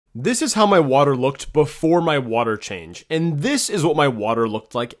This is how my water looked before my water change, and this is what my water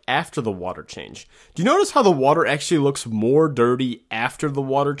looked like after the water change. Do you notice how the water actually looks more dirty after the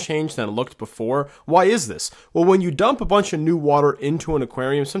water change than it looked before? Why is this? Well, when you dump a bunch of new water into an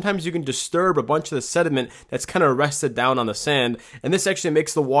aquarium, sometimes you can disturb a bunch of the sediment that's kind of rested down on the sand, and this actually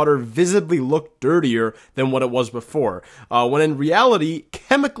makes the water visibly look dirtier than what it was before. When in reality,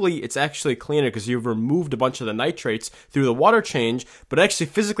 chemically, it's actually cleaner because you've removed a bunch of the nitrates through the water change, but actually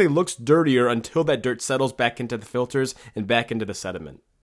physically looks dirtier until that dirt settles back into the filters and back into the sediment.